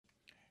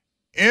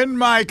In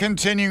my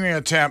continuing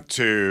attempt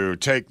to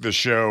take the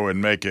show and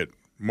make it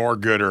more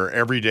gooder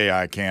every day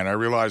I can, I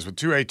realized with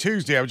 2A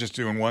Tuesday, I was just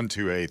doing one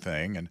 2A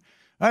thing, and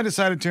I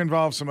decided to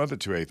involve some other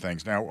 2A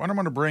things. Now, what I'm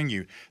going to bring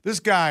you, this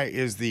guy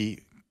is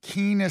the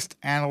keenest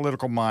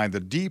analytical mind, the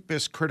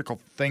deepest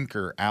critical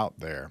thinker out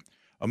there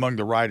among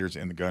the writers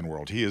in the gun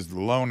world. He is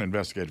the lone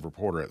investigative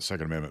reporter at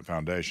Second Amendment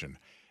Foundation.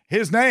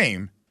 His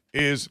name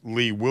is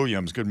Lee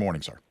Williams. Good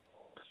morning, sir.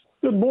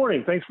 Good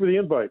morning. Thanks for the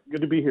invite.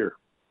 Good to be here.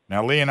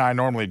 Now, Lee and I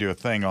normally do a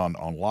thing on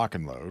Lock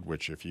and Load,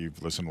 which if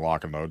you've listened to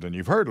Lock and Load, then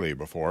you've heard Lee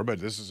before,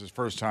 but this is his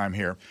first time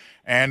here.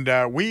 And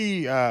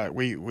we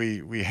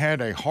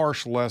had a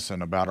harsh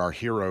lesson about our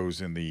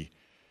heroes in the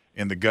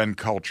gun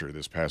culture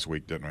this past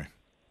week, didn't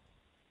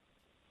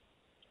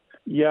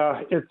we?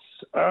 Yeah,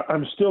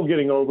 I'm still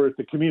getting over it.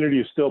 The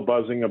community is still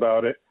buzzing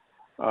about it.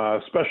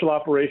 Special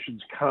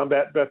operations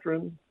combat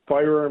veteran,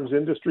 firearms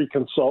industry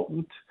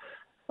consultant.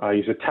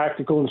 He's a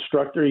tactical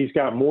instructor. He's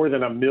got more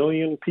than 1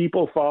 million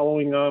people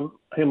following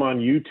him on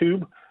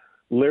YouTube.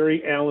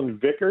 Larry Allen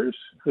Vickers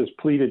has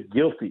pleaded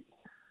guilty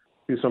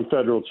to some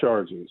federal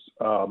charges.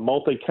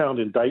 Multi-count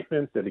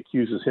indictment that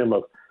accuses him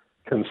of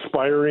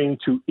conspiring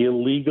to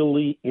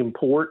illegally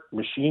import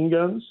machine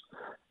guns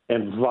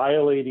and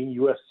violating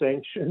U.S.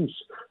 sanctions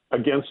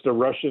against a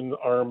Russian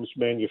arms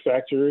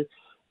manufacturer.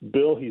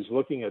 Bill, he's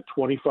looking at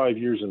 25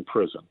 years in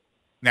prison.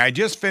 Now, he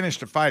just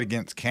finished a fight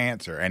against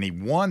cancer, and he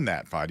won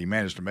that fight. He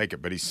managed to make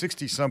it, but he's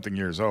 60-something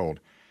years old.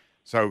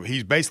 So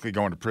he's basically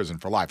going to prison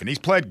for life. And he's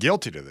pled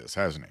guilty to this,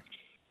 hasn't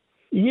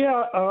he?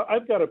 Yeah,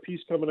 I've got a piece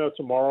coming out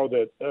tomorrow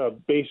that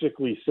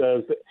basically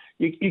says that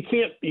you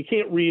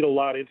can't read a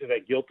lot into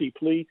that guilty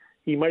plea.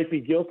 He might be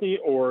guilty,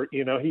 or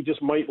he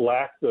just might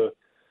lack the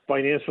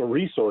financial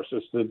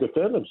resources to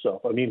defend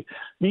himself. I mean,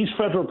 these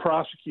federal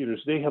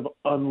prosecutors, they have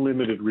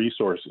unlimited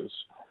resources.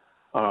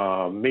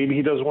 Maybe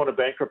he doesn't want to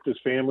bankrupt his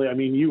family. I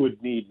mean, you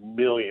would need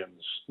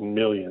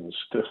millions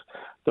to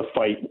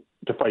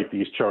fight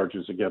these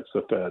charges against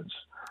the feds.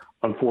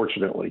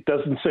 Unfortunately, it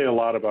doesn't say a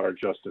lot about our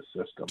justice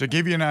system. To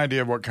give you an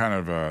idea of what kind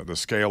of the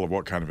scale of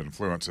what kind of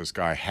influence this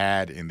guy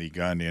had in the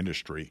gun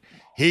industry,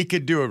 he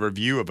could do a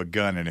review of a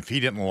gun, and if he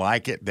didn't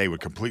like it, they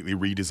would completely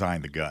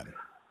redesign the gun.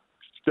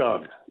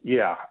 Doug,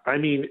 yeah. I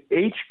mean,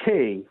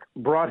 HK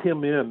brought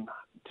him in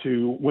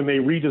to when they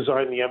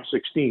redesigned the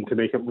M16 to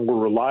make it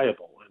more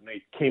reliable.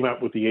 They came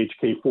out with the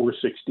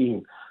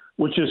HK416,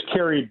 which is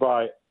carried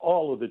by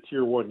all of the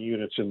Tier 1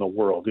 units in the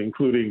world,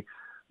 including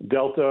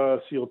Delta,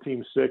 SEAL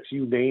Team 6,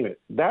 you name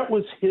it. That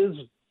was his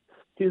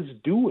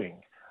doing.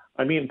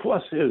 I mean,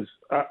 plus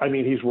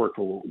he's worked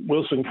for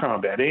Wilson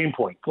Combat,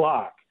 Aimpoint,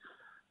 Glock.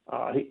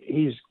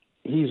 He's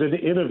an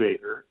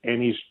innovator,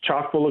 and he's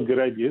chock full of good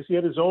ideas. He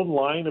had his own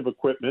line of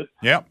equipment.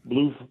 Yep.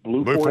 Blue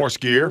Force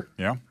gear.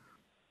 Yeah.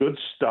 Good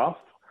stuff.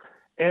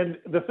 And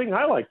the thing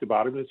I liked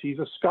about him is he's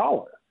a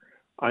scholar.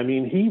 I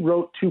mean, he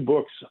wrote 2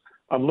 books.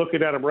 I'm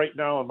looking at them right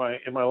now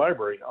in my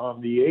library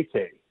on the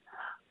AK.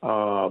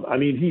 I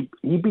mean,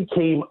 he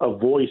became a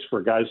voice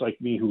for guys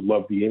like me who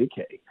love the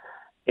AK,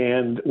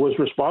 and was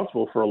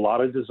responsible for a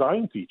lot of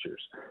design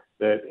features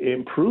that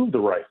improved the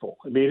rifle.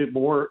 It made it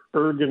more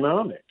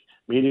ergonomic,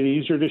 made it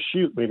easier to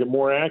shoot, made it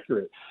more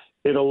accurate.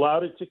 It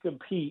allowed it to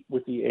compete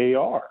with the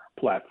AR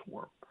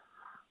platform.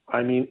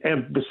 I mean,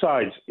 and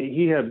besides,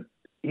 he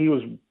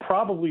was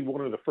probably one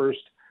of the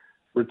first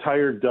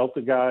retired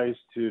Delta guys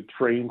to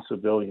train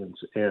civilians.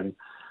 And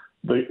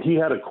he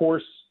had a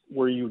course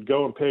where you'd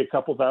go and pay a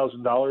couple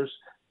 $1,000,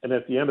 and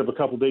at the end of a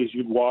couple days,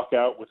 you'd walk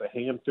out with a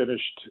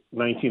hand-finished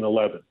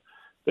 1911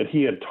 that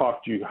he had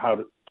talked you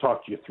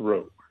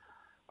through.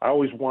 I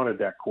always wanted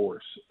that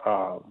course.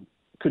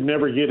 Could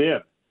never get in.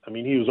 I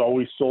mean, he was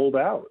always sold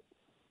out.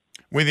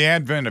 With the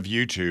advent of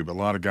YouTube, a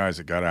lot of guys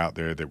that got out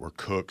there that were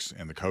cooks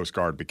in the Coast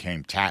Guard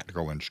became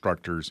tactical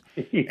instructors.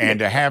 And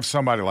to have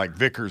somebody like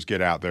Vickers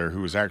get out there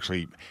who was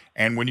actually –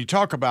 and when you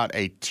talk about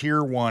a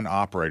Tier 1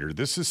 operator,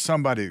 this is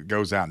somebody that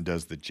goes out and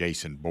does the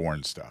Jason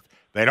Bourne stuff.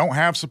 They don't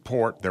have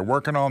support. They're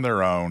working on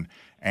their own.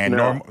 And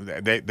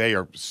they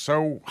are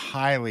so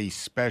highly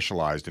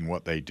specialized in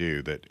what they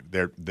do that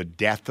the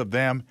death of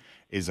them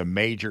is a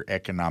major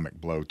economic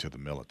blow to the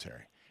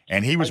military.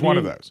 And he was one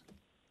of those.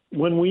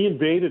 When we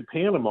invaded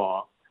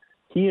Panama,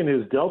 he and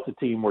his Delta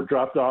team were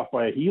dropped off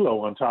by a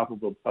helo on top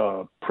of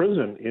a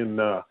prison in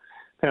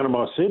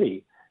Panama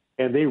City,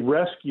 and they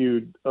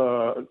rescued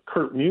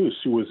Kurt Muse,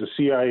 who was a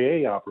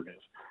CIA operative.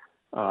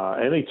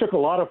 And they took a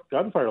lot of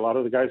gunfire. A lot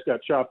of the guys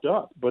got chopped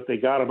up, but they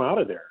got him out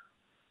of there.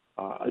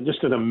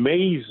 Just an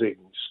amazing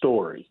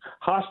story.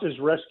 Hostage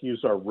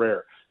rescues are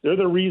rare. They're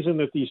the reason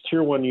that these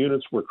Tier 1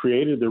 units were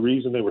created, the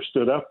reason they were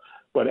stood up.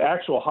 But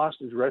actual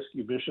hostage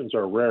rescue missions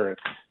are rare.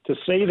 To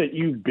say that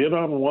you've been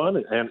on one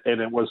and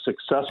it was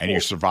successful. And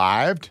you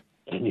survived.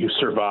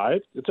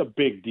 It's a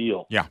big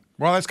deal. Yeah.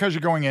 Well, that's because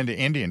you're going into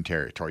Indian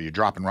territory. You're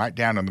dropping right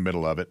down in the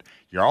middle of it.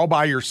 You're all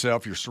by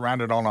yourself. You're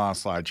surrounded on all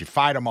sides. You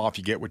fight them off.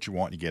 You get what you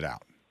want. You get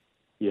out.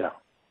 Yeah.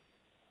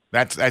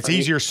 That's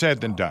easier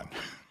said than done.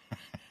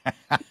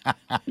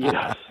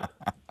 Yes.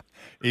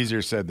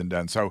 Easier said than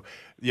done. So,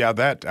 yeah,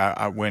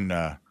 that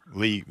when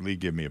Lee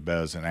gave me a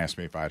buzz and asked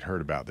me if I'd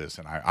heard about this,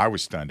 and I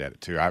was stunned at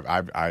it too.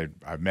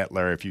 I've met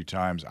Larry a few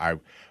times.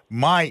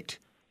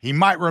 He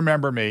might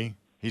remember me.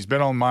 He's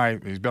been on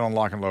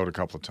Lock and Load a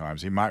couple of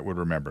times. He would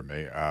remember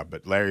me.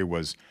 But Larry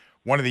was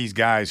one of these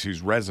guys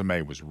whose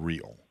resume was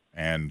real,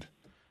 and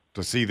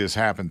to see this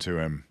happen to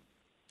him,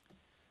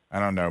 I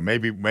don't know.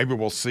 Maybe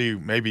we'll see.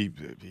 Maybe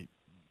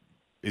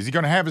is he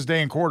going to have his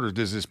day in court, or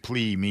does this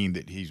plea mean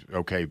that he's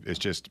okay? It's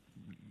just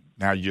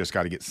now you just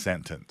got to get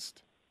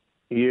sentenced.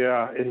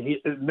 Yeah, and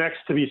next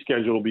to be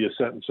scheduled will be a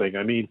sentencing.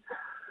 I mean,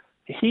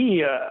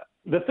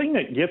 the thing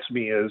that gets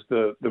me is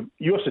the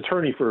U.S.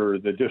 Attorney for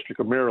the District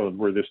of Maryland,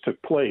 where this took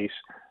place,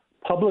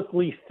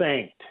 publicly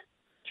thanked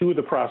two of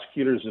the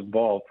prosecutors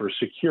involved for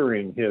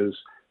securing his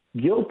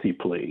guilty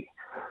plea,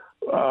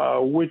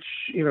 which,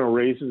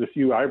 raises a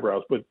few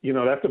eyebrows. But,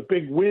 that's a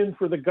big win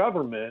for the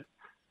government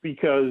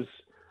because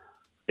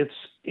it's,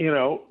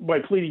 by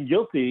pleading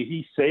guilty,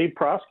 he saved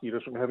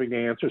prosecutors from having to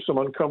answer some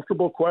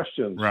uncomfortable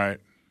questions. Right.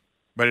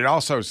 But it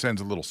also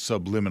sends a little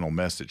subliminal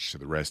message to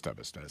the rest of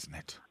us, doesn't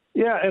it?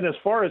 Yeah, and as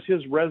far as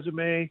his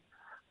resume,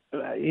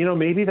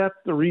 maybe that's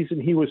the reason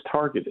he was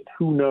targeted.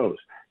 Who knows?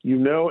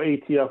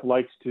 ATF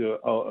likes to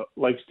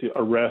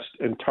arrest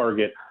and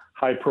target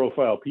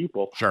high-profile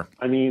people. Sure.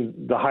 I mean,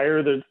 the higher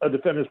a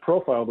defendant's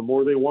profile, the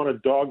more they want to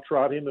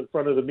dog-trot him in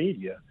front of the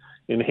media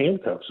in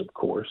handcuffs, of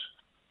course.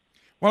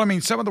 Well, I mean,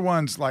 some of the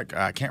ones like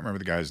I can't remember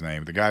the guy's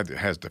name. The guy that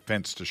has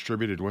Defense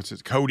Distributed. What's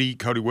his? Cody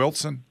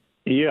Wilson.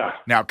 Yeah.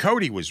 Now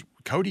Cody was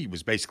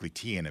basically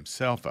teeing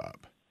himself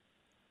up.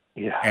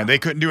 Yeah. And they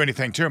couldn't do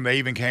anything to him. They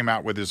even came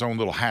out with his own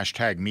little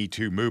hashtag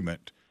 #MeToo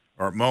movement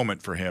or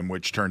moment for him,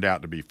 which turned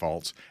out to be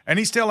false. And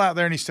he's still out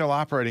there and he's still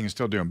operating and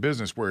still doing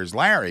business. Whereas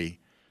Larry,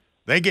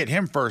 they get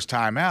him first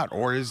time out.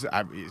 Or is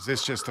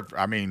this just?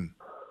 Am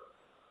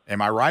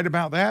I right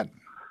about that?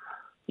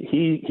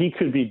 He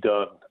could be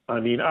done. I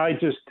mean, I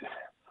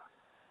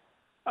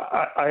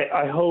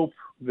hope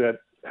that.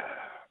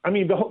 I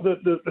mean,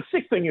 the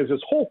sick thing is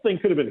this whole thing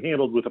could have been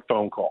handled with a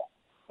phone call.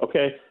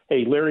 Okay,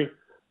 hey Larry,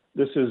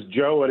 this is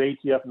Joe at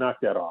ATF. Knock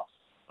that off,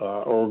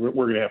 or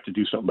we're going to have to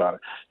do something about it.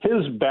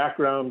 His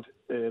background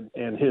and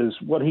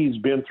what he's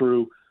been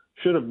through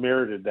should have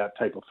merited that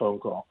type of phone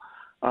call.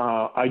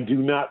 I do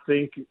not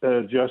think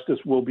justice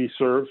will be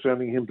served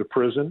sending him to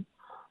prison.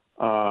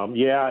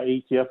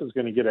 ATF is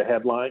going to get their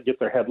headlines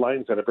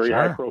at a very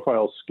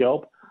high-profile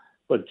scalp.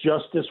 But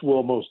justice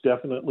will most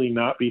definitely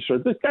not be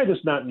served. This guy does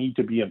not need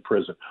to be in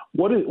prison.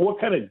 What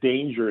kind of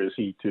danger is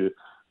he to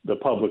the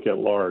public at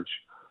large?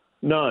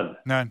 None.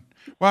 Well,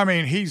 I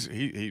mean,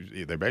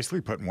 they're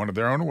basically putting one of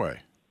their own away.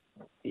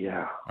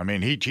 Yeah. I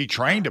mean, he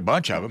trained a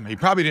bunch of them. He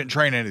probably didn't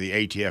train any of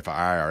the ATF or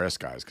IRS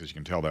guys because you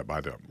can tell that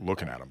by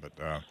looking at them. But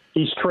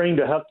he's trained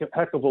a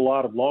heck of a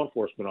lot of law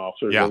enforcement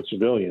officers and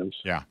civilians.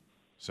 Yeah.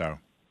 So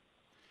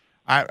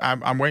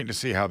I'm waiting to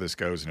see how this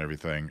goes and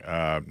everything.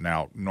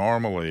 Now,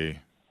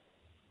 normally.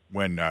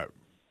 And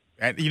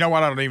you know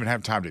what? I don't even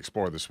have time to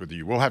explore this with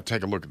you. We'll have to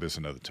take a look at this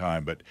another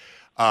time. But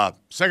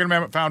Second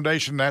Amendment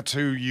Foundation, that's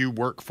who you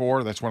work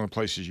for. That's one of the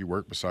places you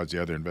work besides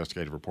the other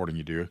investigative reporting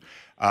you do.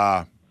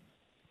 Tell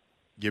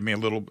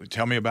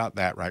me about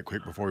that right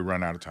quick before we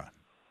run out of time.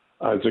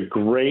 It's a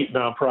great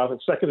nonprofit.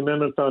 Second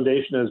Amendment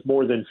Foundation has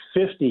more than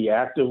 50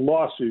 active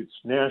lawsuits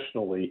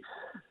nationally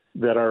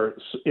that are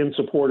in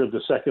support of the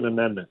Second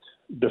Amendment,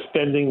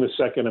 defending the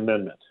Second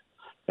Amendment.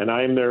 And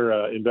I am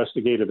their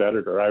investigative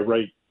editor. I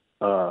write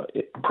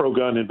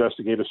pro-gun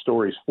investigative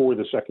stories for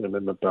the Second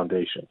Amendment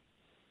Foundation.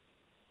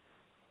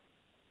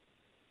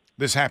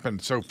 This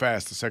happened so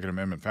fast, the Second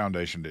Amendment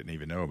Foundation didn't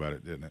even know about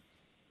it, didn't it?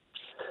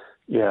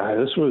 Yeah,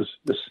 this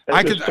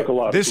took a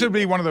lot. This would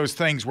be one of those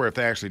things where if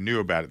they actually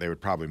knew about it, they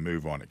would probably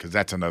move on it because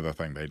that's another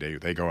thing they do.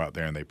 They go out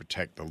there and they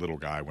protect the little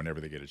guy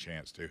whenever they get a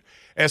chance to.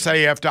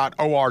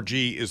 SAF.org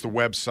is the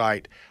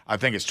website. I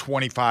think it's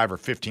 $25 or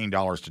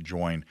 $15 to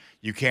join.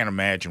 You can't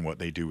imagine what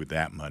they do with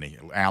that money.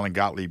 Alan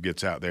Gottlieb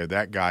gets out there.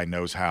 That guy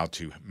knows how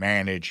to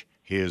manage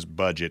his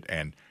budget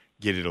and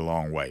get it a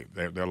long way.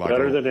 They're like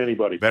better than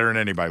anybody. Better than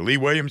anybody. Lee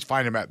Williams,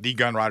 find him at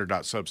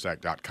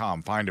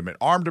thegunwriter.substack.com. Find him at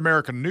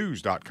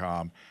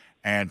armedamericannews.com.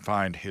 And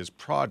find his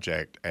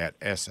project at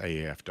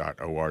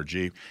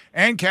saf.org.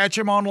 And catch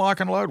him on Lock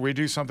and Load. We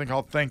do something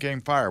called Think, Aim,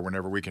 Fire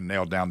whenever we can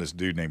nail down this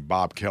dude named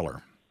Bob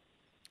Keller.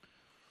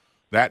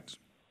 That's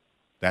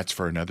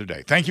for another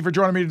day. Thank you for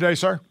joining me today,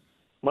 sir.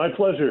 My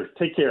pleasure.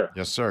 Take care.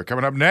 Yes, sir.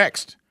 Coming up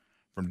next,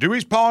 from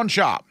Dewy's Pawn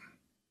Shop,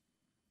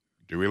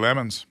 Dewy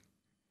Lemons.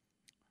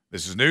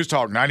 This is News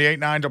Talk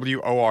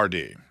 98.9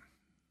 WORD.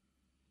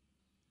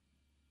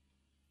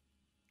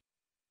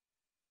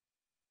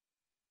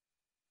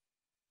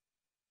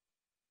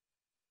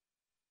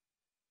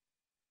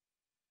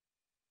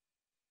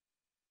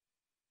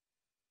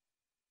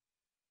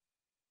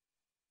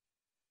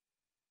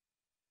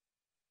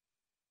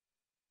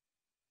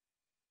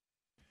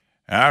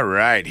 All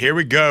right, here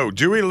we go.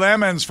 Dewy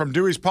Lemons from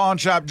Dewy's Pawn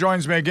Shop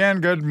joins me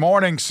again. Good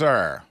morning,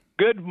 sir.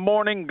 Good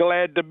morning.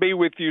 Glad to be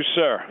with you,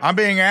 sir. I'm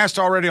being asked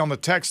already on the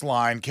text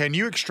line, can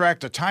you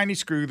extract a tiny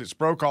screw that's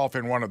broke off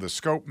in one of the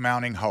scope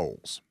mounting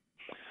holes?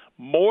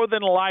 More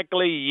than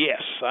likely,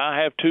 yes.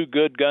 I have two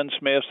good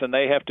gunsmiths, and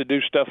they have to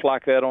do stuff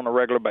like that on a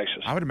regular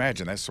basis. I would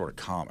imagine that's sort of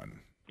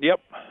common.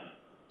 Yep.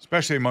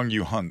 Especially among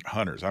you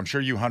hunters. I'm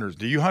sure you hunters,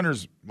 do you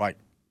hunters, like,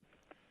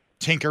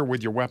 tinker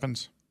with your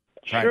weapons?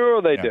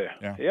 Sure they do.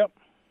 Yeah. Yep.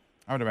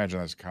 I would imagine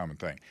that's a common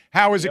thing.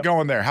 How is it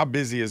going there? How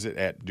busy is it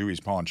at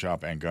Dewey's Pawn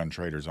Shop and Gun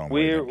Traders on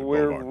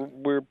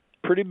We're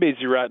pretty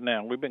busy right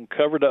now. We've been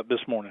covered up this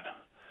morning.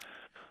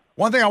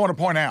 One thing I want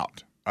to point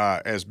out,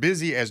 as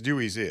busy as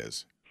Dewey's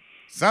is,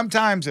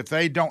 sometimes if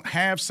they don't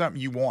have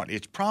something you want,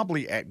 it's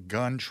probably at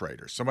Gun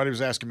Traders. Somebody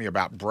was asking me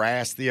about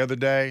brass the other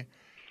day.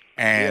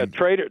 And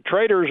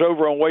Traders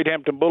over on Wade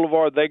Hampton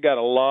Boulevard, they got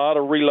a lot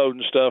of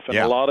reloading stuff and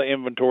a lot of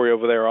inventory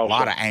over there also. A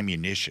lot of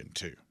ammunition,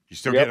 too. You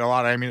still getting a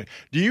lot of ammunition.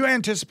 Do you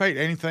anticipate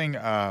anything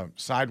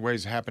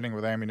sideways happening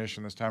with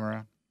ammunition this time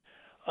around?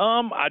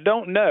 I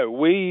don't know.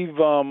 We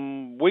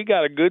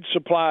got a good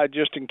supply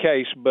just in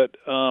case, but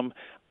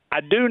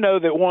I do know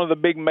that one of the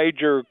big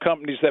major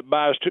companies that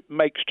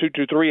makes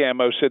 223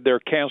 ammo said they're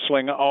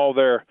canceling all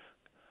their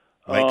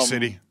Lake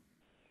City.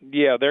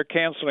 Yeah, they're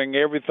canceling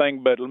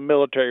everything but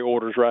military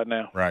orders right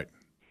now. Right.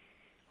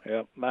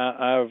 Yeah,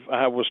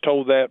 I was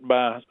told that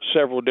by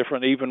several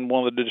different. Even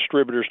one of the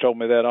distributors told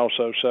me that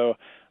also. So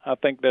I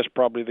think that's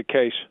probably the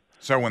case.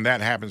 So when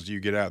that happens, do you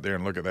get out there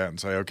and look at that and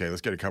say, okay,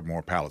 let's get a couple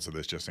more pallets of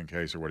this just in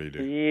case, or what do you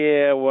do?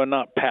 Yeah, well,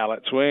 not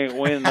pallets.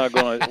 We're not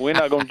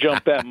gonna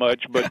jump that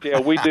much, but yeah,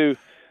 we do.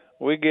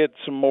 We get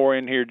some more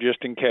in here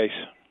just in case.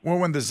 Well,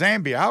 when the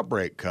Zambia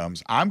outbreak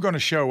comes, I'm going to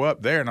show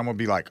up there and I'm going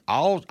to be like,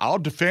 I'll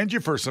defend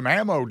you for some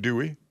ammo,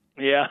 Dewey.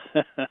 Yeah.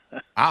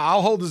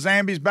 I'll hold the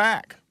Zambies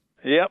back.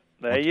 Yep.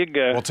 There you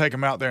go. We'll take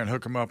them out there and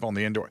hook them up on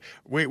the indoor.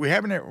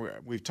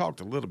 We've talked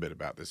a little bit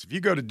about this. If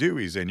you go to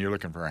Dewey's and you're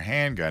looking for a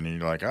handgun and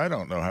you're like, I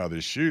don't know how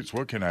this shoots,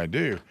 what can I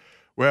do?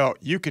 Well,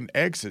 you can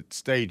exit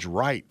stage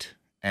right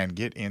and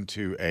get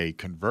into a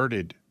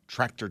converted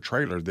tractor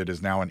trailer that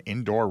is now an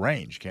indoor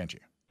range, can't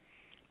you?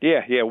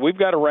 Yeah, we've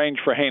got a range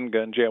for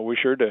handguns. Yeah, we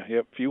sure do.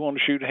 Yep. If you want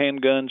to shoot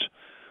handguns,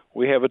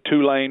 we have a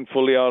 2-lane,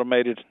 fully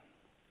automated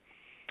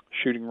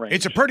shooting range.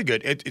 It's a pretty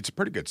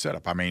good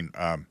setup. I mean,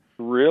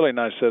 really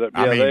nice setup.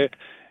 Yeah,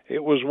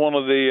 it was one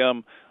of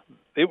the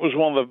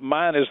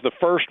mine is the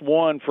first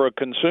one for a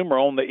consumer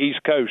on the East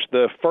Coast.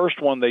 The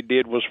first one they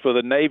did was for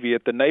the Navy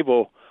at the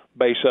naval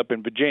base up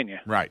in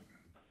Virginia. Right.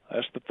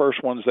 That's the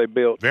first ones they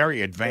built.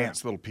 Very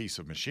advanced little piece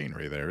of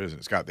machinery there, isn't it?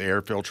 It's got the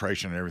air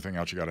filtration and everything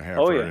else you got to have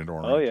for an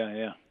indoor range. Oh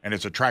yeah. And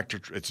it's a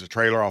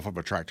trailer off of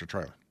a tractor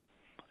trailer.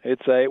 They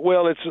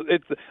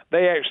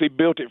actually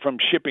built it from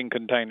shipping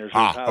containers.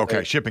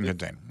 Okay, shipping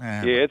container.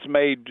 Yeah,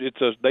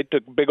 they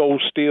took big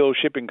old steel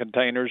shipping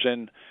containers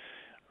and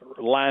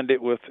lined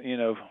it with,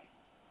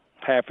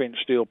 1/2-inch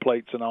steel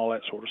plates and all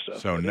that sort of stuff.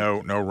 So no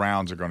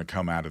rounds are going to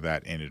come out of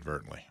that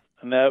inadvertently.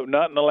 No,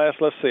 not in the last,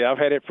 let's see, I've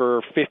had it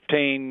for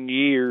 15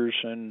 years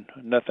and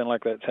nothing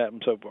like that's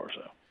happened so far.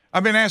 So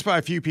I've been asked by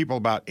a few people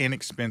about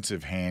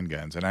inexpensive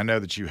handguns, and I know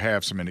that you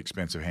have some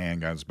inexpensive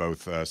handguns,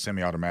 both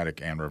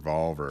semi-automatic and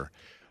revolver.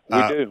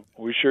 We do.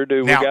 We sure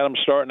do. We got them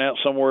starting out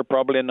somewhere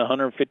probably in the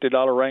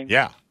 $150 range.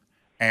 Yeah,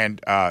 and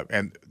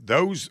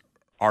those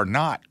are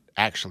not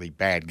actually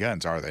bad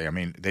guns, are they? I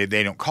mean,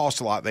 they don't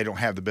cost a lot. They don't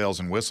have the bells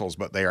and whistles,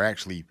 but they are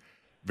actually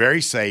very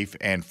safe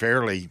and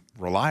fairly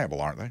reliable,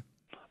 aren't they?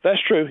 That's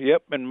true.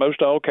 Yep. In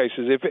most all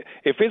cases, if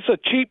it's a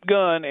cheap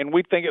gun and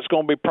we think it's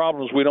going to be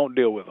problems, we don't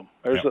deal with them.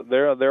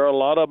 There are a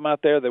lot of them out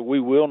there that we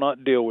will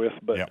not deal with,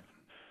 but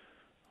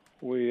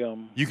we.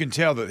 You can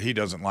tell that he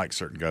doesn't like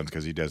certain guns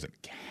because he doesn't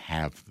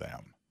have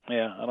them.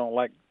 Yeah, I don't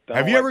like.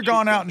 Have you ever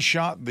gone out and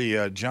shot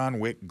the John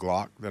Wick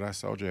Glock that I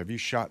sold you? Have you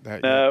shot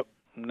that yet?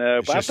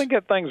 No. But I think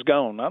that thing's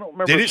gone. I don't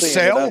remember. Did it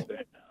sell?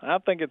 I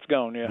think it's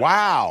gone. Yeah.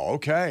 Wow.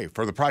 Okay.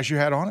 For the price you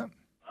had on it.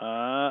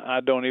 I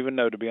don't even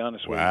know, to be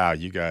honest with you. Wow,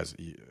 you guys,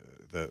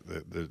 the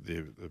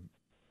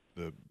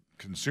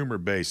consumer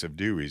base of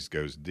Dewey's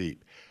goes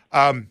deep.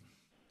 Now,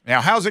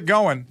 how's it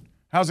going?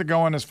 How's it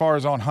going as far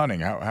as on hunting?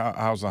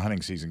 How's the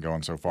hunting season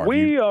going so far?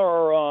 We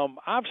are.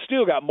 I've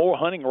still got more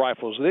hunting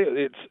rifles.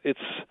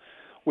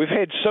 We've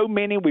had so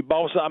many.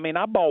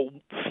 I bought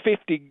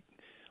 50.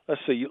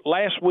 Let's see.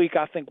 Last week,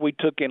 I think we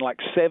took in like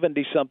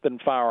 70-something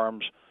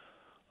firearms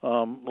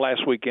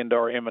last week into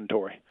our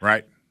inventory.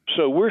 Right.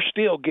 So we're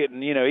still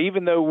getting,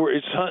 even though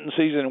it's hunting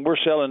season and we're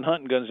selling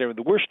hunting guns and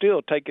everything, we're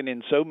still taking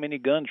in so many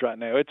guns right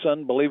now. It's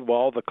unbelievable,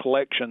 all the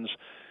collections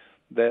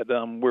that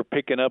we're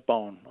picking up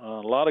on. A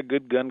lot of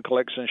good gun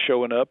collections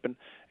showing up, and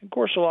of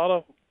course, a lot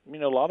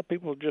of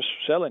people are just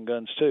selling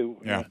guns too.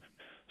 Yeah.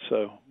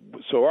 So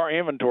our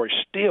inventory's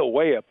still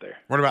way up there.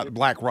 What about the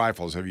black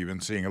rifles? Have you been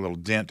seeing a little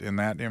dent in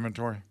that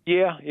inventory?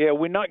 Yeah,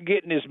 we're not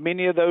getting as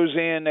many of those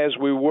in as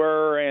we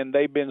were, and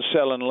they've been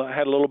selling.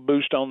 Had a little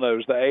boost on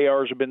those. The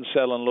ARs have been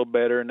selling a little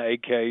better, and the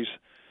AKs.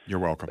 You're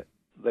welcome.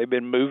 They've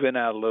been moving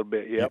out a little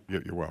bit. Yep.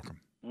 You're welcome.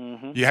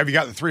 Mm-hmm. Have you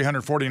got the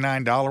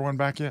 $349 one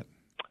back yet?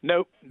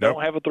 Nope,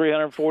 don't have a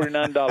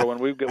 $349 one.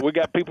 We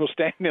got people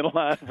standing in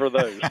line for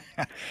those.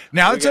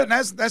 Now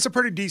that's a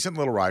pretty decent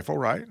little rifle,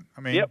 right?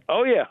 I mean, yep.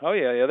 Oh yeah.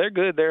 They're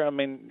good there. I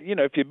mean,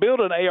 if you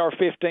build an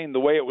AR-15 the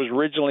way it was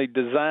originally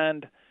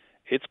designed,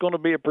 it's going to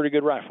be a pretty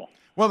good rifle.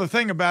 Well, the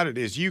thing about it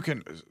is you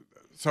can.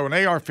 So an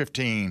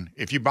AR-15,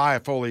 if you buy a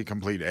fully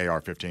complete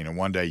AR-15, and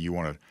one day you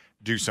want to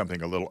do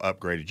something a little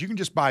upgraded, you can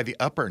just buy the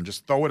upper and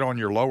just throw it on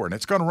your lower, and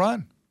it's going to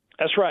run.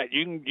 That's right.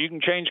 You can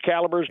change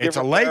calibers. It's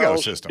a Lego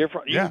barrels, system.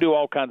 You can do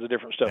all kinds of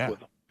different stuff with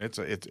them.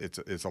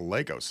 It's a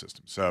Lego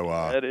system. So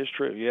that is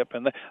true. Yep,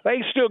 and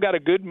they still got a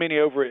good many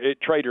over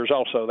at Traders.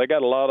 Also, they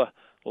got a lot of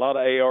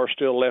AR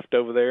still left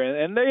over there,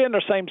 and they're in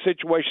the same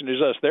situation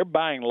as us. They're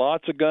buying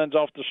lots of guns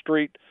off the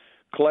street.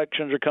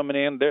 Collections are coming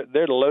in.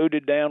 They're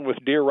loaded down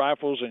with deer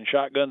rifles and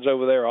shotguns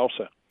over there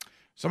also.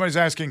 Somebody's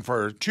asking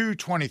for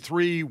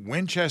 223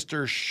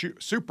 Winchester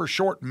Super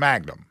Short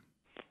Magnum.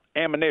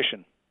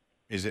 Ammunition.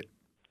 Is it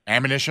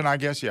ammunition? I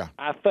guess, yeah.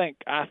 I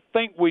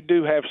think we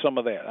do have some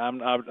of that.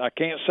 I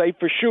can't say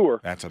for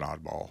sure. That's an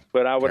oddball.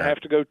 But I would have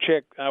to go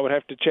check. I would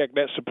have to check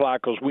that supply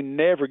because we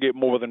never get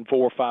more than 4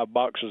 or 5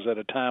 boxes at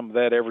a time of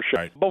that ever show.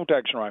 Right. Bolt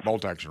action rifle.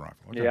 Bolt action rifle.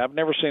 Okay. Yeah, I've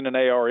never seen an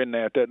AR in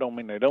that. That don't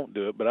mean they don't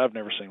do it, but I've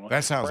never seen one.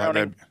 That sounds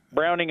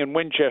Browning and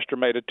Winchester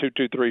made a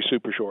 223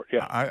 Super Short.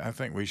 Yeah. I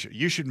think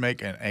you should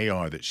make an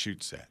AR that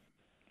shoots that.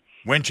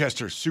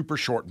 Winchester Super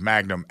Short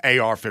Magnum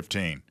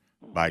AR-15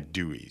 by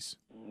Dewy's.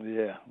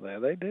 Yeah,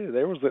 they do.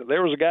 There was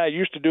a guy who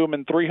used to do them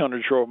in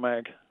 300 short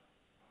mag.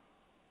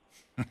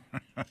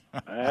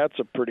 That's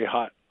a pretty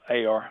hot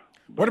AR.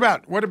 What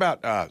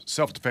about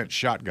self-defense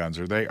shotguns?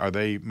 Are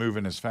they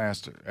moving as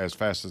fast as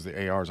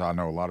the ARs? I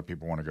know a lot of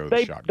people want to go to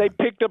the shotgun. They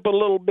picked up a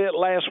little bit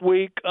last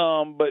week,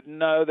 but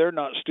no, they're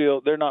not.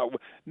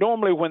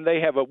 Normally, when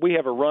we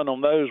have a run on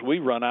those, we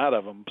run out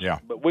of them. Yeah.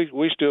 But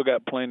we still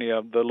got plenty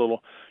of the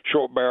little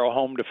short barrel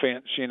home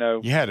defense. You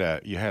had a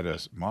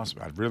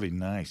really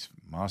nice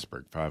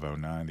Mossberg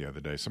 509 the other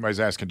day. Somebody's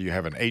asking, do you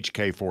have an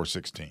HK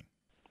 416?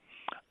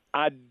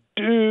 I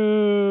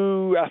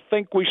do. I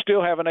think we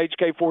still have an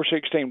HK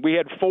 416. We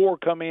had 4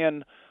 come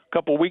in a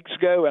couple weeks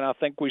ago, and I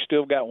think we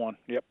still got one.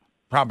 Yep.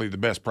 Probably the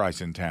best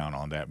price in town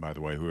on that, by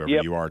the way, whoever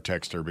you are,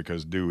 text her,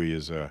 because Dewy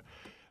is one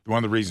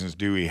of the reasons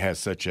Dewy has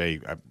such I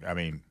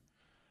mean,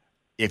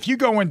 if you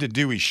go into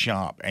Dewy's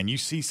shop and you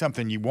see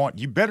something you want,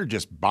 you better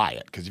just buy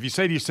it. Because if you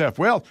say to yourself,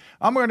 well,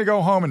 I'm going to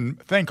go home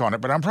and think on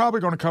it, but I'm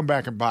probably going to come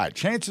back and buy it,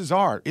 chances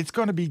are it's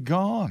going to be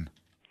gone.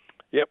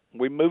 Yep,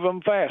 we move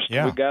them fast.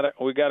 Yeah.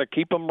 We got to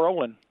keep them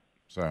rolling.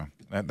 So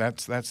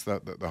that's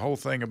the whole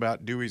thing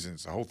about Dewy's, and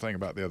it's the whole thing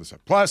about the other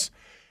stuff. Plus,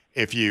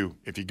 if you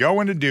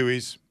go into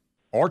Dewy's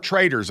or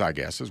Traders, I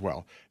guess as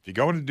well, if you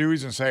go into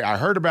Dewy's and say, I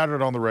heard about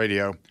it on the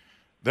radio,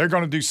 they're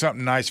going to do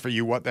something nice for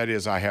you. What that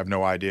is, I have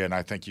no idea, and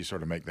I think you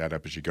sort of make that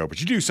up as you go.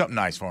 But you do something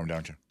nice for them,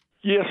 don't you?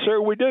 Yes,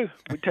 sir, we do.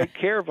 We take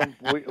care of them.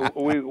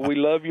 We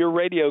love your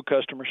radio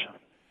customers.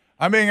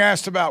 I'm being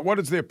asked about what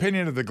is the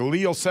opinion of the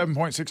Galil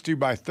 7.62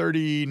 by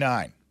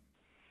 39.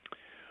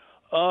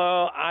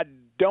 I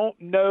don't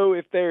know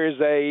if there is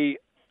a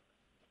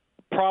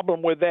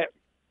problem with that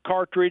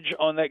cartridge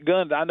on that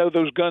gun. I know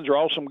those guns are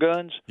awesome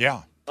guns.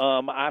 Yeah.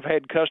 I've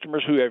had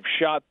customers who have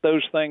shot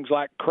those things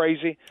like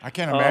crazy. I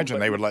can't imagine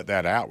they would let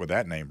that out with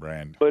that name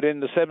brand. But in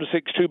the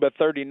 7.62 by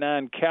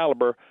 39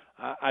 caliber,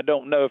 I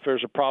don't know if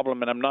there's a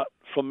problem, and I'm not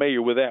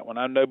familiar with that one.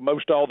 I know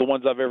most all the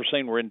ones I've ever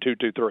seen were in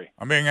 223.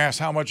 I'm being asked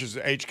how much is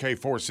the HK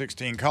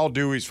 416. Call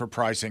Dewy's for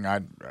pricing.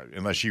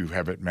 Unless you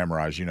have it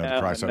memorized, you know the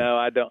price. No,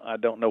 I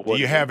don't know what.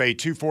 Do you have a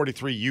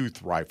 243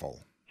 Youth rifle?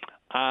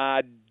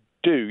 I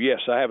do. Yes,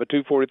 I have a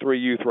 243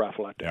 Youth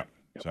rifle out there. Yeah.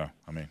 Yep. So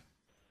I mean.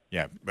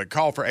 Yeah, but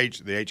call for the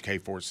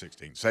HK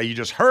 416. Say you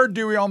just heard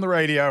Dewy on the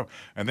radio,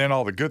 and then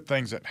all the good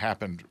things that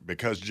happened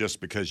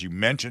because you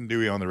mentioned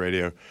Dewy on the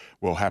radio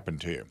will happen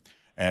to you.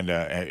 And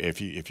if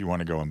you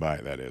want to go and buy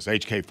it, that is.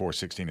 HK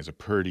 416 is a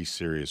pretty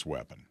serious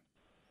weapon.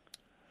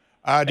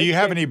 Do you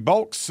have any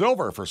bulk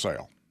silver for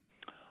sale?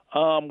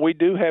 We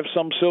do have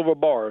some silver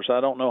bars.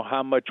 I don't know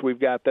how much we've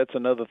got. That's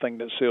another thing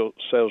that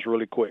sells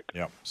really quick.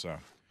 Yep. So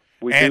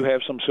we do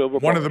have some silver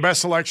bars. One of the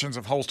best selections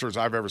of holsters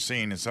I've ever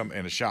seen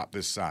in a shop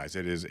this size.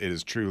 It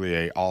is truly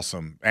a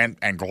awesome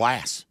and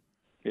glass.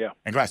 Yeah.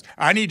 And glass.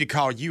 I need to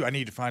call you. I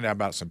need to find out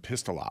about some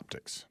pistol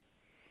optics.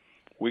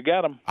 We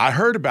got them. I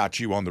heard about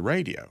you on the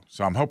radio,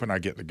 so I'm hoping I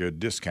get the good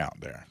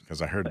discount there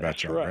because I heard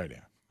about you on the radio.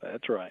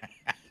 That's right.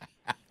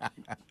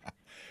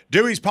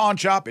 Dewy's Pawn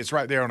Shop, it's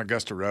right there on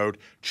Augusta Road.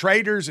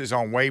 Traders is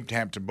on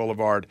Wavehampton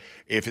Boulevard.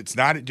 If it's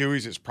not at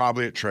Dewy's, it's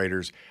probably at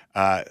Traders.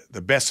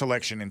 The best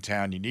selection in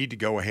town. You need to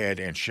go ahead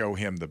and show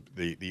him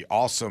the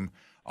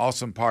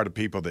awesome part of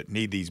people that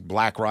need these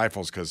black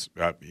rifles because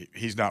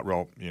he's not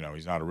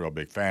he's not a real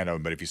big fan of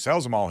them. But if he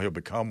sells them all, he'll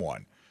become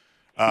one.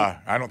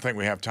 I don't think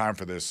we have time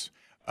for this.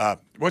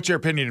 What's your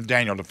opinion of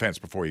Daniel Defense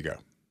before you go?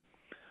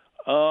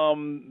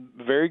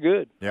 Very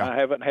good. Yeah. I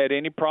haven't had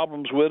any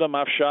problems with them.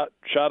 I've shot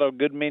a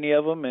good many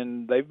of them,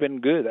 and they've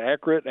been good,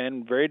 accurate,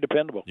 and very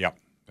dependable. Yep.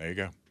 There you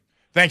go.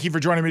 Thank you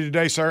for joining me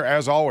today, sir.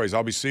 As always,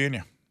 I'll be seeing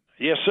you.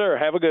 Yes, sir.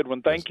 Have a good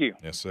one. Thank you.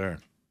 Yes, sir.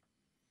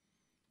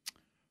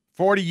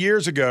 40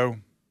 years ago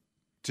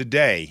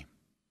today,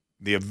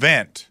 the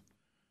event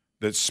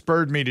that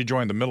spurred me to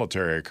join the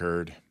military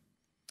occurred.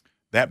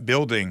 That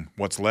building,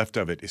 what's left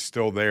of it, is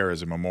still there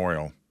as a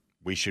memorial.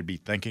 We should be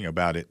thinking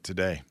about it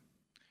today.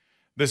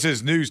 This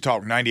is News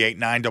Talk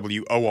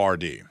 98.9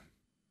 WORD.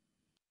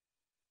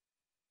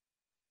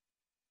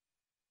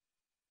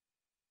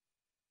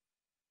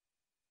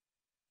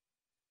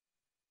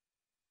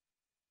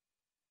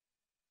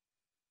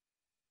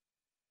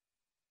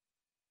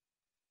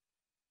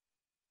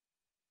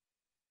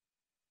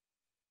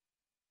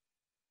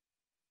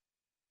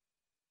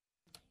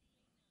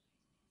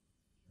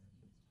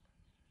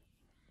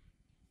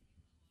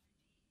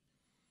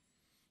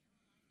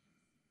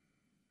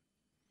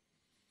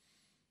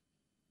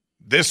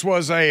 This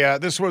was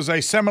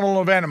a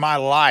seminal event in my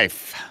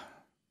life,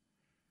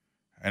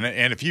 and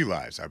a few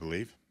lives, I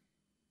believe.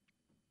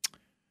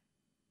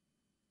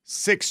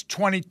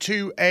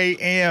 6:22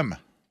 a.m.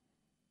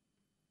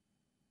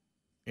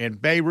 in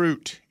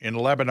Beirut, in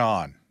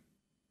Lebanon.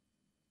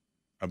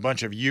 A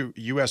bunch of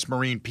U.S.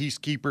 Marine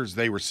peacekeepers,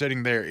 they were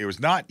sitting there. It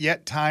was not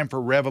yet time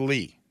for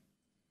Reveille.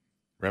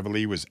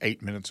 Reveille was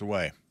 8 minutes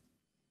away.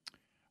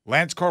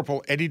 Lance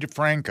Corporal Eddie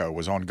DeFranco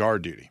was on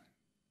guard duty.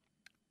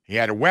 He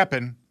had a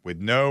weapon with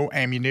no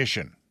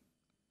ammunition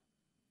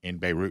in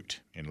Beirut,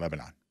 in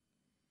Lebanon.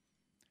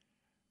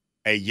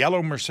 A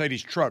yellow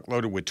Mercedes truck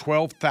loaded with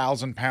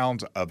 12,000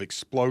 pounds of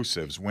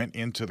explosives went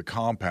into the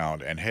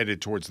compound and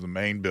headed towards the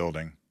main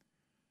building.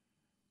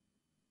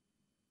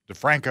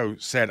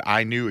 DeFranco said,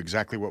 "I knew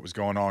exactly what was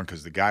going on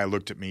because the guy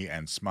looked at me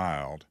and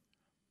smiled."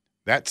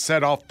 That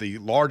set off the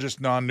largest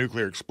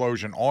non-nuclear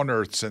explosion on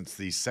Earth since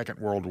the Second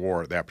World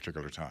War at that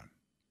particular time.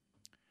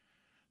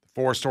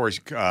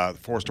 The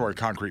four-story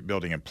concrete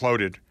building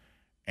imploded,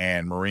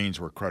 and Marines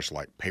were crushed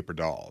like paper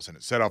dolls, and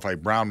it set off a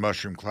brown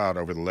mushroom cloud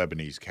over the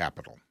Lebanese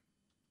capital.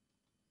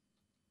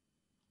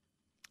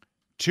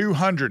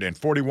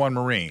 241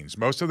 Marines,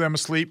 most of them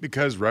asleep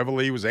because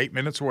Reveille was 8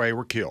 minutes away,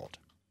 were killed.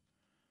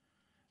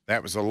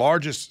 That was the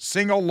largest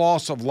single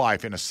loss of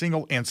life in a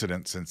single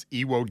incident since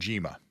Iwo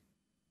Jima.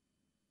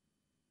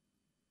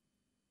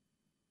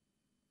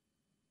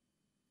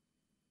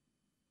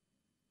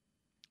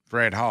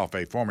 Fred Hoff,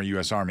 a former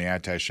U.S. Army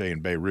attaché in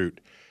Beirut,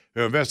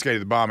 who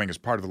investigated the bombing as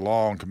part of the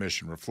Long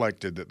Commission,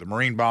 reflected that the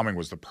Marine bombing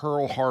was the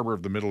Pearl Harbor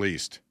of the Middle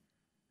East.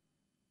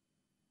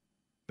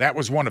 That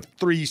was one of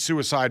 3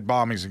 suicide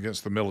bombings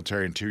against the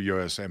military and 2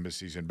 U.S.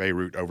 embassies in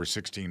Beirut over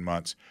 16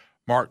 months,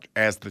 marked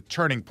as the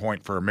turning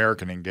point for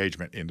American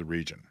engagement in the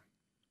region.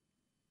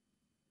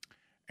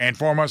 And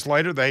 4 months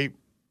later, they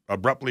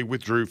abruptly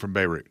withdrew from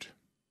Beirut.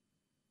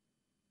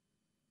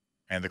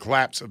 And the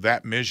collapse of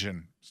that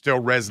mission still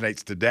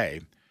resonates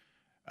today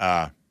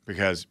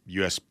because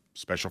U.S.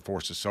 Special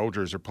Forces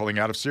soldiers are pulling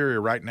out of Syria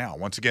right now.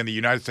 Once again, the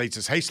United States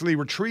is hastily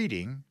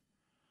retreating,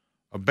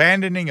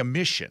 abandoning a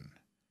mission,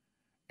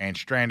 and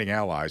stranding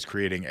allies,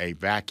 creating a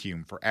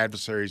vacuum for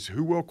adversaries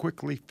who will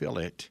quickly fill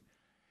it.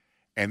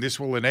 And this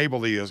will enable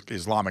the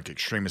Islamic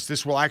extremists.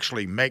 This will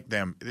actually make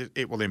them,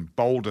 it will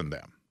embolden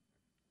them.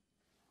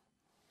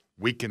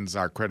 Weakens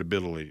our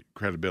credibility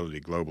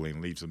globally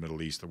and leaves the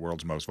Middle East, the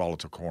world's most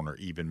volatile corner,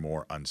 even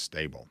more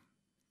unstable.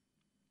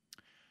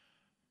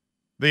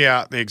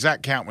 The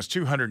exact count was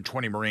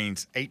 220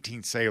 Marines,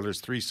 18 sailors,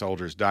 3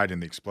 soldiers died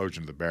in the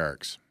explosion of the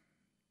barracks.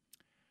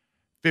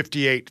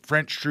 58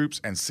 French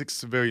troops and 6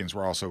 civilians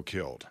were also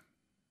killed.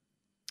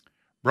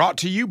 Brought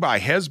to you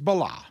by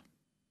Hezbollah.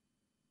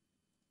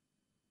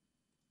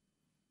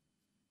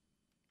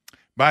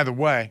 By the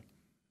way,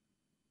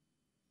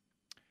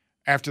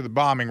 after the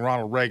bombing,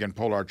 Ronald Reagan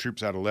pulled our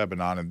troops out of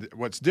Lebanon. And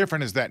what's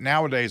different is that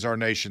nowadays our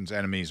nation's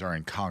enemies are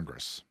in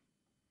Congress.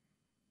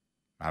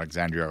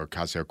 Alexandria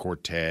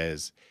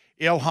Ocasio-Cortez,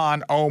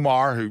 Ilhan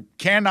Omar, who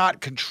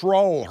cannot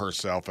control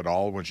herself at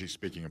all when she's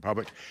speaking in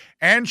public,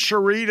 and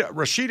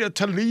Rashida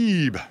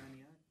Tlaib.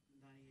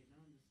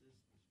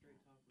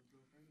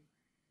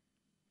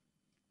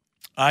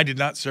 I did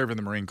not serve in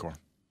the Marine Corps.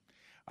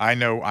 I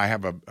know I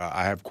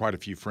have quite a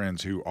few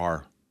friends who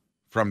are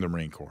from the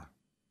Marine Corps.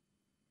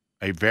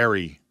 A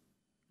very,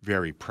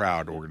 very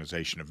proud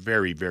organization of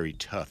very, very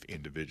tough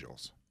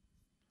individuals.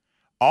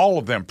 All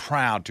of them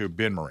proud to have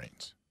been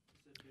Marines.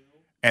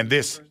 And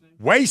this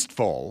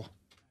wasteful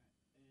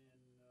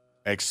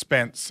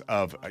expense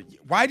of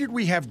why did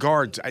we have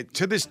guards?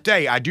 To this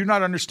day, I do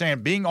not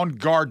understand being on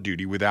guard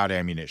duty without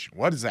ammunition.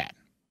 What is that?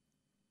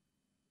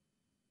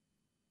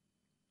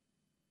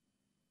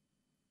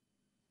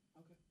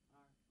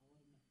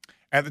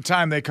 At the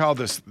time, they called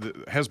this,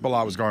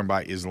 Hezbollah was going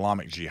by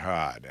Islamic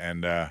Jihad,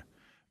 and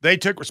they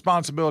took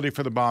responsibility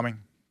for the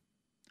bombing.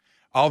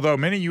 Although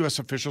many U.S.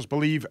 officials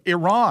believe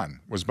Iran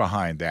was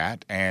behind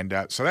that, and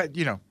so that,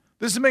 you know,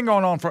 this has been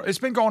going on it's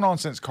been going on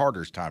since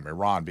Carter's time,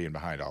 Iran being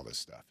behind all this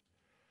stuff.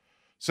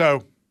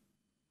 So,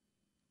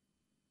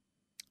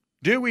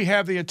 do we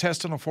have the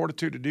intestinal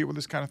fortitude to deal with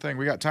this kind of thing?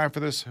 We got time for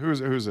this?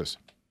 Who's this?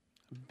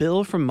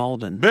 Bill from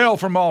Malden. Bill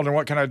from Malden,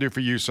 what can I do for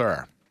you,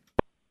 sir?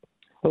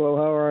 Hello,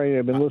 how are you?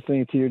 I've been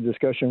listening to your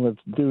discussion with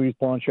Dewy's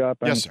Pawn Shop.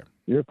 And yes, sir.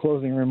 Your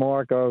closing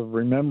remark of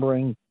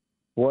remembering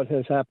what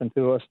has happened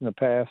to us in the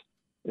past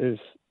is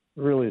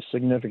really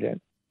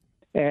significant.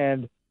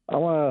 And I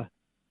want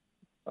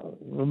to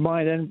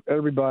remind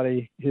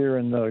everybody here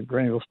in the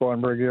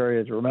Greenville-Spartanburg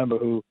area to remember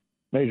who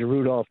Major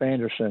Rudolph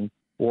Anderson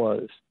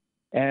was.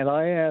 And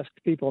I ask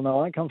people,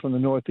 now I come from the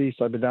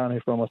Northeast, I've been down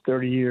here for almost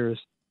 30 years,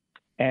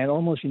 and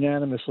almost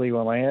unanimously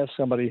when I ask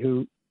somebody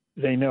who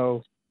they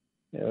know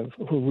who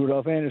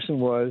Rudolph Anderson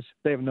was,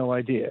 they have no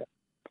idea.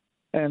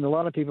 And a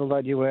lot of people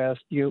that you ask,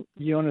 you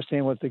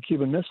understand what the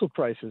Cuban Missile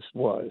Crisis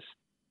was,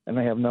 and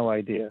they have no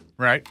idea.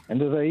 Right. And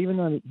do they even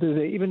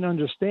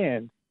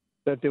understand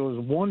that there was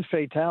one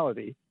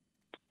fatality,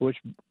 which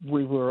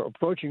we were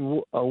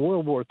approaching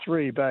World War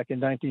III back in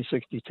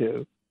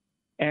 1962,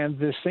 and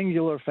this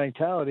singular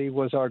fatality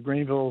was our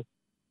Greenville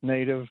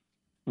native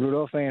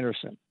Rudolph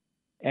Anderson.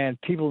 And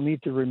people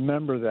need to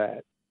remember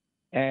that.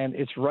 And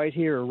it's right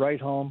here, right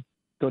home.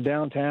 Go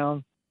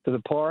downtown to the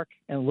park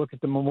and look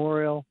at the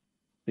memorial,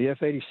 the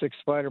F-86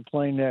 fighter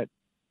plane that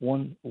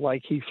one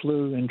like he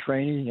flew in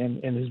training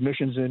and his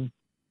missions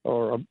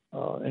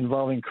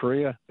involving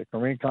Korea, the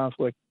Korean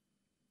conflict.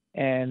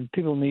 And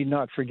people need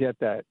not forget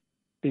that,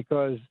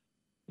 because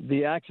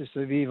the axis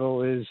of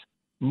evil is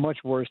much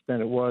worse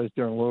than it was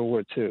during World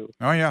War II.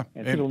 Oh yeah,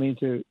 and people need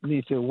to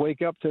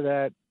wake up to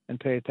that and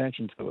pay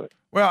attention to it.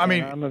 Well, I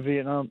mean, I'm a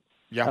Vietnam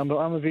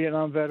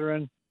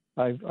veteran.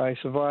 I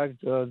survived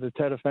the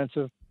Tet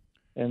Offensive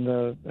and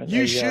the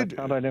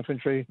combat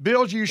infantry.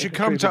 Bill, you should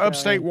come to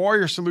Upstate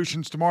Warrior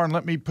Solutions tomorrow and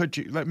let me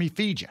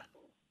feed you,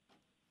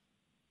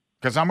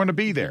 because I'm going to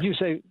be there.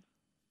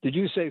 Did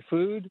you say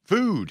food?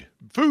 Food,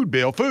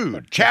 Bill,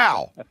 food.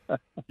 Chow.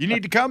 You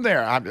need to come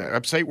there.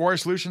 Upstate Warrior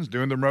Solutions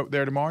doing the remote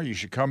there tomorrow. You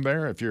should come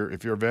there if you're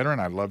a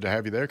veteran. I'd love to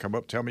have you there. Come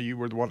up, tell me you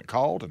were the one that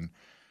called, and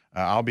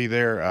I'll be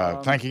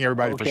there. Thanking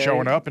everybody for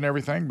showing up and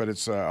everything. But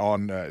it's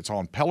on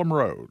Pelham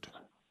Road.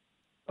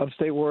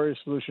 Upstate Warrior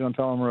Solution on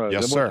Pelham Road.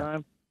 Yes, sir. What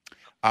time?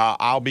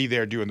 I'll be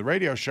there doing the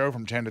radio show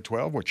from 10 to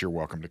 12, which you're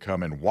welcome to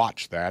come and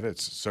watch that.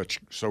 It's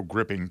so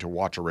gripping to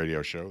watch a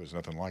radio show. There's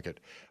nothing like it.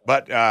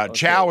 But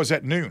Chow is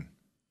at noon.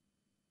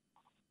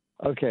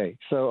 Okay,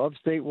 so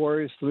Upstate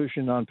Warrior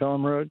Solution on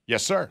Pelham Road?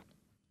 Yes, sir.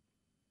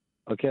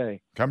 Okay.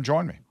 Come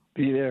join me.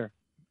 Be there.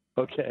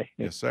 Okay.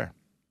 Yes, sir.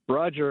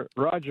 Roger,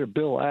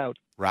 Bill out.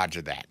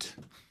 Roger that.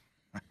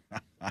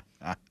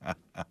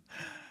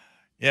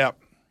 Yep.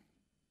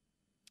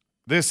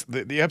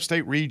 The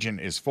upstate region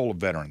is full of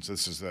veterans.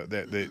 This is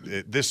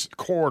this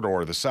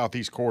corridor, the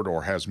southeast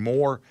corridor, has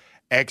more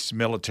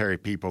ex-military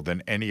people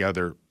than any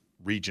other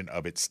region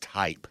of its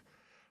type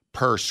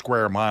per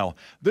square mile.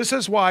 This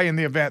is why in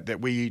the event that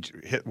we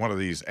hit one of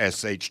these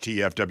SHT,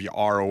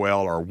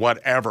 FWROL, or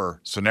whatever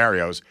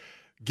scenarios,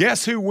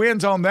 guess who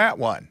wins on that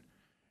one?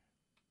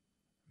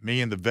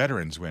 Me and the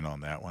veterans win on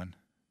that one.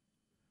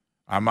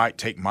 I might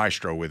take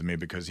Maestro with me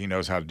because he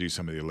knows how to do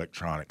some of the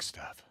electronic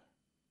stuff.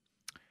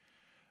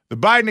 The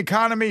Biden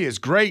economy is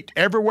great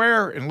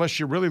everywhere unless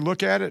you really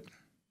look at it.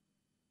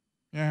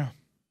 Yeah.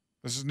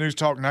 This is News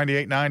Talk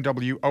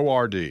 98.9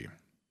 WORD.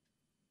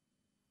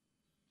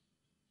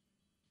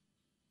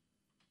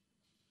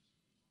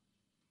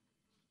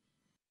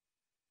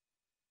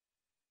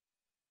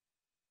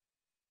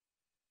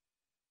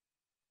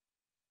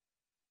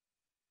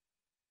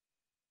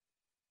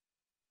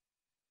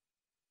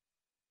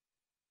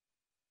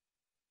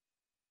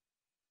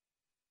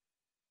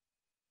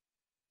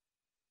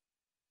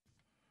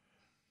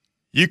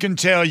 You can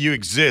tell you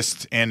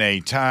exist in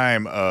a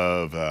time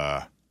of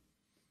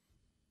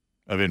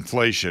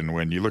inflation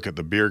when you look at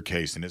the beer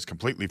case and it's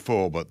completely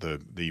full, but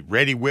the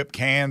ready whip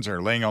cans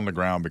are laying on the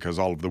ground because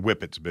all of the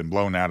whippets have been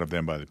blown out of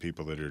them by the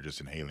people that are just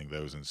inhaling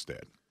those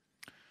instead.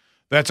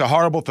 That's a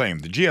horrible thing.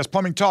 The GS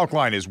Plumbing Talk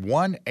line is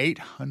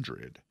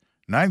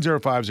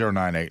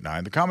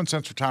 1-800-905-0989. The Common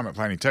Sense Retirement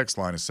Planning text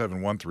line is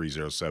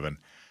 71307.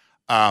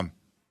 I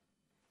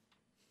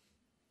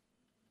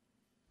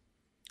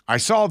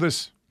saw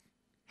this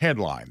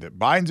headline that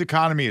Biden's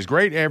economy is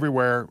great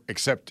everywhere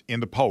except in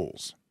the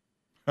polls.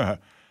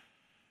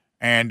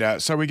 And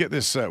so we get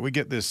this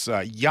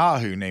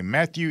Yahoo named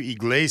Matthew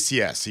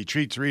Iglesias. He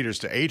treats readers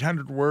to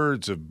 800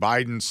 words of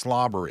Biden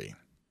slobbery.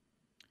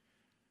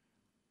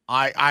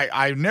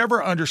 I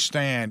never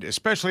understand,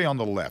 especially on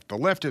the left. The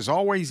left is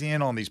always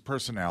in on these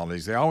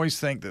personalities. They always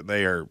think that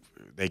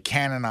they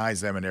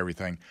canonize them and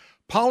everything.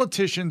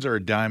 Politicians are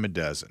a dime a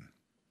dozen.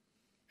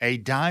 A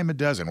dime a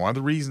dozen. One of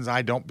the reasons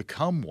I don't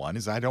become one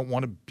is I don't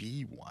want to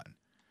be one.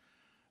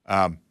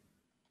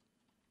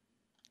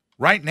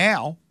 Right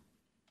now,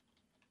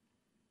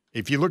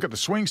 if you look at the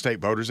swing state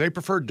voters, they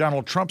prefer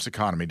Donald Trump's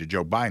economy to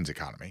Joe Biden's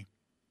economy.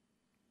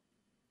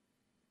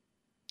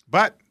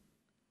 But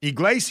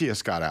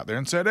Iglesias got out there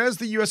and said, as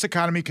the U.S.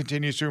 economy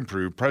continues to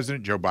improve,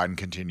 President Joe Biden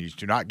continues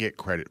to not get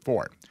credit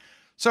for it.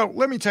 So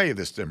let me tell you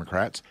this,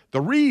 Democrats.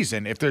 The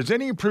reason, if there's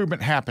any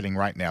improvement happening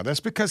right now,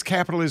 that's because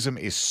capitalism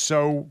is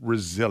so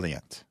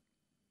resilient.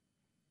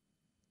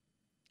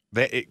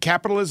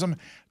 Capitalism,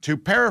 to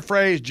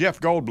paraphrase Jeff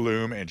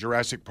Goldblum in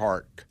Jurassic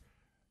Park,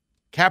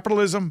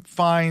 capitalism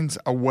finds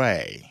a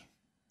way.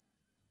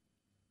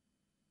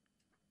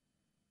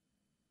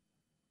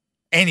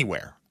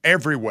 Anywhere,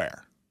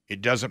 everywhere.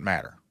 It doesn't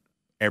matter.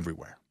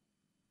 Everywhere.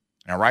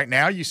 Now, right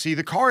now, you see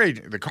the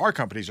car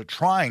companies are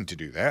trying to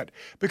do that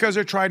because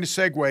they're trying to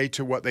segue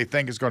to what they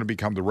think is going to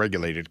become the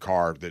regulated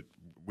car that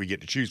we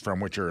get to choose from,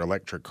 which are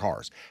electric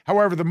cars.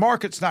 However, the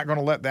market's not going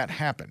to let that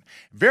happen.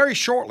 Very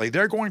shortly,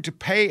 they're going to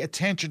pay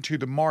attention to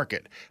the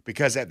market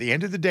because at the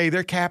end of the day,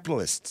 they're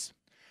capitalists.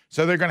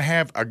 So they're going to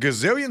have a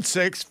gazillion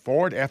 6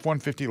 Ford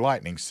F-150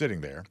 Lightning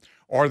sitting there,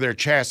 or their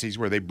chassis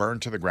where they burn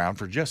to the ground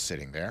for just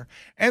sitting there,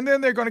 and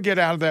then they're going to get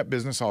out of that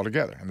business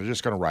altogether, and they're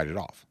just going to write it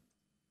off.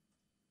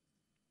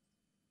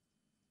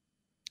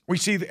 We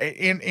see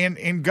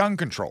in gun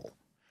control,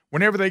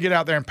 whenever they get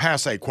out there and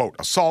pass a, quote,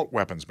 assault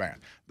weapons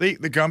ban,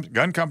 the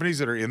gun companies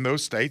that are in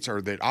those states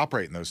or that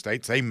operate in those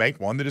states, they make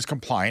one that is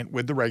compliant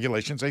with the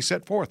regulations they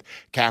set forth.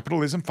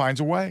 Capitalism finds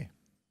a way.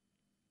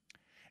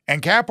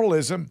 And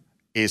capitalism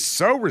is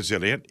so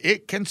resilient,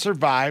 it can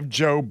survive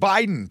Joe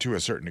Biden to a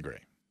certain degree.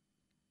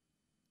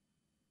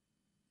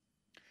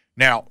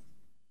 Now,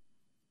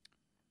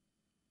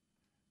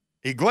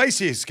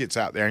 Iglesias gets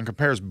out there and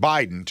compares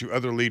Biden to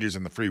other leaders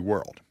in the free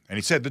world. And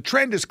he said, the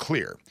trend is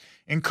clear.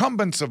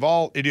 Incumbents of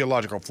all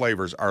ideological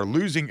flavors are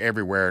losing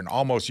everywhere and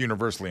almost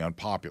universally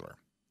unpopular.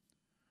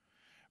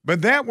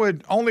 But that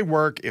would only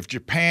work if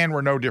Japan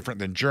were no different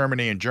than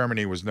Germany and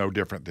Germany was no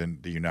different than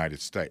the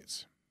United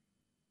States.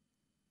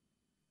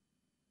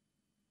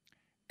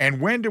 And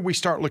when do we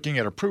start looking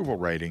at approval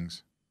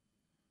ratings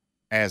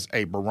as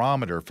a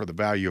barometer for the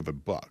value of a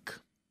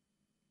buck?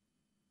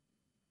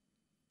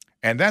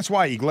 And that's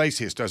why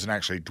Iglesias doesn't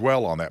actually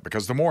dwell on that,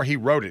 because the more he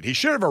wrote it, he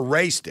should have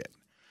erased it,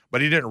 but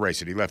he didn't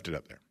erase it. He left it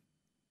up there.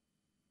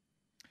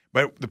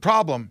 But the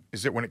problem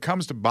is that when it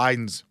comes to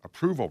Biden's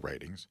approval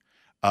ratings,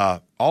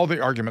 all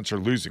the arguments are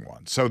losing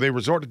one. So they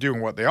resort to doing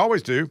what they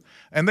always do,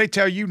 and they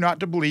tell you not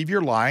to believe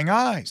your lying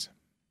eyes.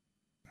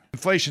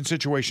 Inflation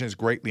situation is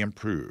greatly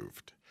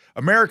improved.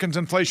 Americans'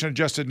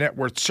 inflation-adjusted net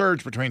worth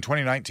surged between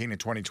 2019 and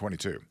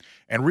 2022,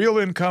 and real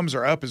incomes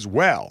are up as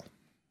well.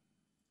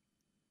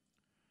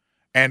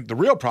 And the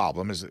real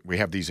problem is that we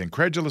have these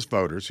incredulous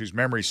voters whose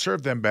memories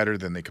serve them better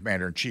than the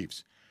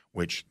commander-in-chief's,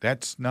 which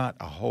that's not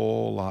a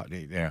whole lot.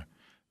 Yeah,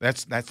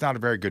 that's not a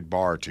very good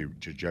bar to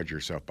judge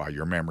yourself by,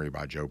 your memory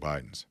by Joe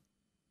Biden's.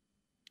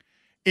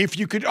 If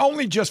you could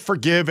only just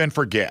forgive and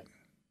forget.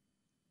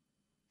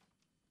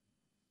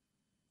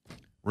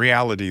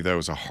 Reality, though,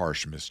 is a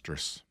harsh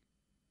mistress.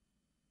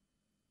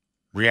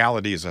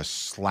 Reality is a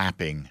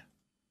slapping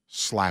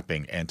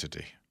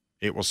entity.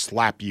 It will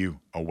slap you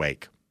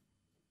awake.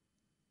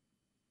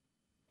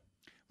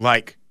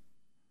 Like,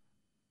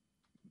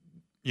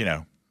 you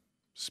know,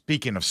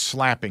 speaking of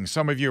slapping,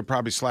 some of you are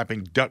probably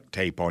slapping duct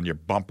tape on your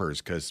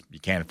bumpers because you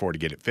can't afford to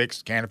get it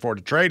fixed, can't afford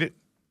to trade it.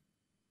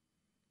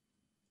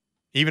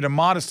 Even a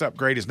modest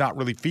upgrade is not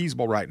really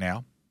feasible right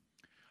now.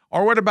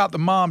 Or what about the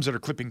moms that are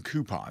clipping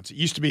coupons? It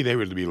used to be they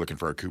would be looking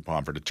for a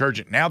coupon for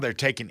detergent. Now they're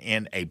taking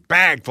in a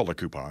bag full of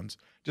coupons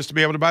just to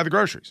be able to buy the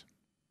groceries.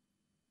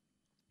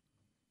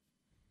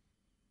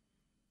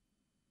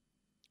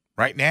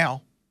 Right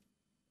now,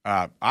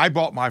 I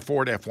bought my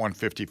Ford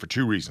F-150 for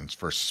 2 reasons.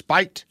 For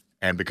spite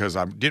and because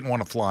I didn't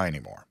want to fly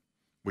anymore,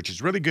 which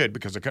is really good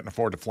because I couldn't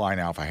afford to fly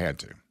now if I had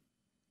to.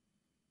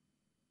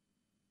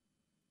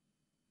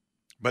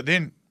 But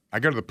then I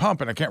go to the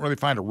pump and I can't really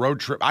find a road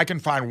trip. I can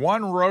find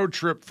one road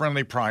trip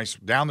friendly price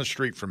down the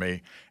street for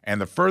me, and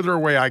the further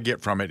away I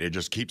get from it, it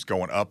just keeps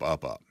going up,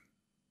 up, up.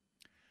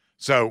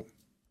 So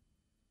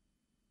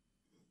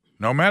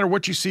no matter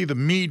what you see the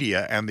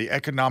media and the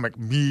economic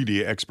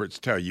media experts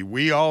tell you,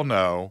 we all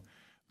know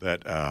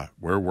that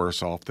we're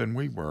worse off than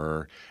we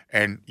were.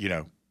 And, you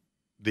know,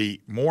 the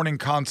Morning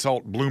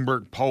Consult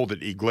Bloomberg poll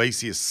that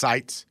Iglesias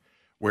cites,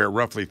 where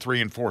roughly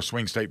 3 in 4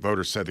 swing state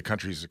voters said the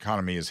country's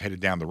economy is headed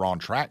down the wrong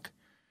track,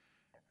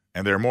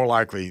 and they're more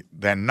likely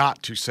than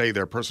not to say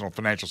their personal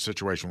financial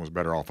situation was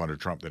better off under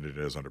Trump than it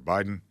is under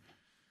Biden.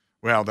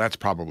 Well, that's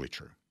probably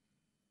true.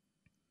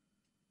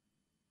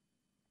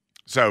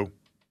 So,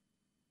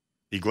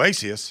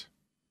 Iglesias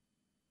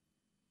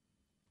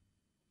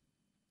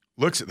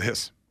looks at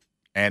this,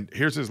 and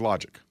here's his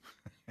logic.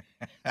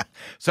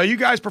 So you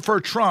guys prefer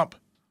Trump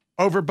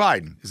over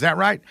Biden, is that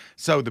right?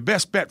 So the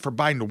best bet for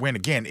Biden to win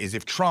again is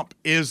if Trump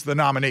is the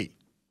nominee.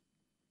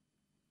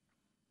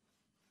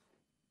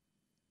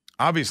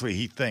 Obviously,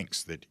 he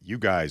thinks that you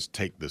guys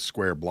take the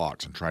square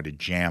blocks and try to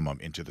jam them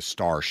into the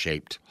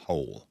star-shaped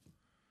hole.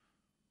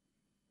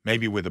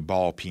 Maybe with a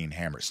ball-peen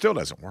hammer. It still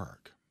doesn't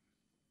work.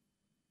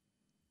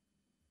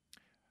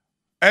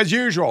 As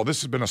usual,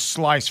 this has been a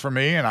slice for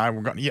me, and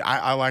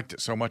I liked it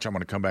so much I'm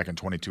going to come back in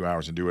 22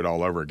 hours and do it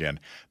all over again.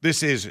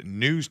 This is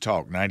News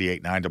Talk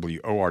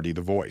 98.9 WORD,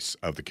 the voice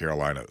of the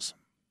Carolinas.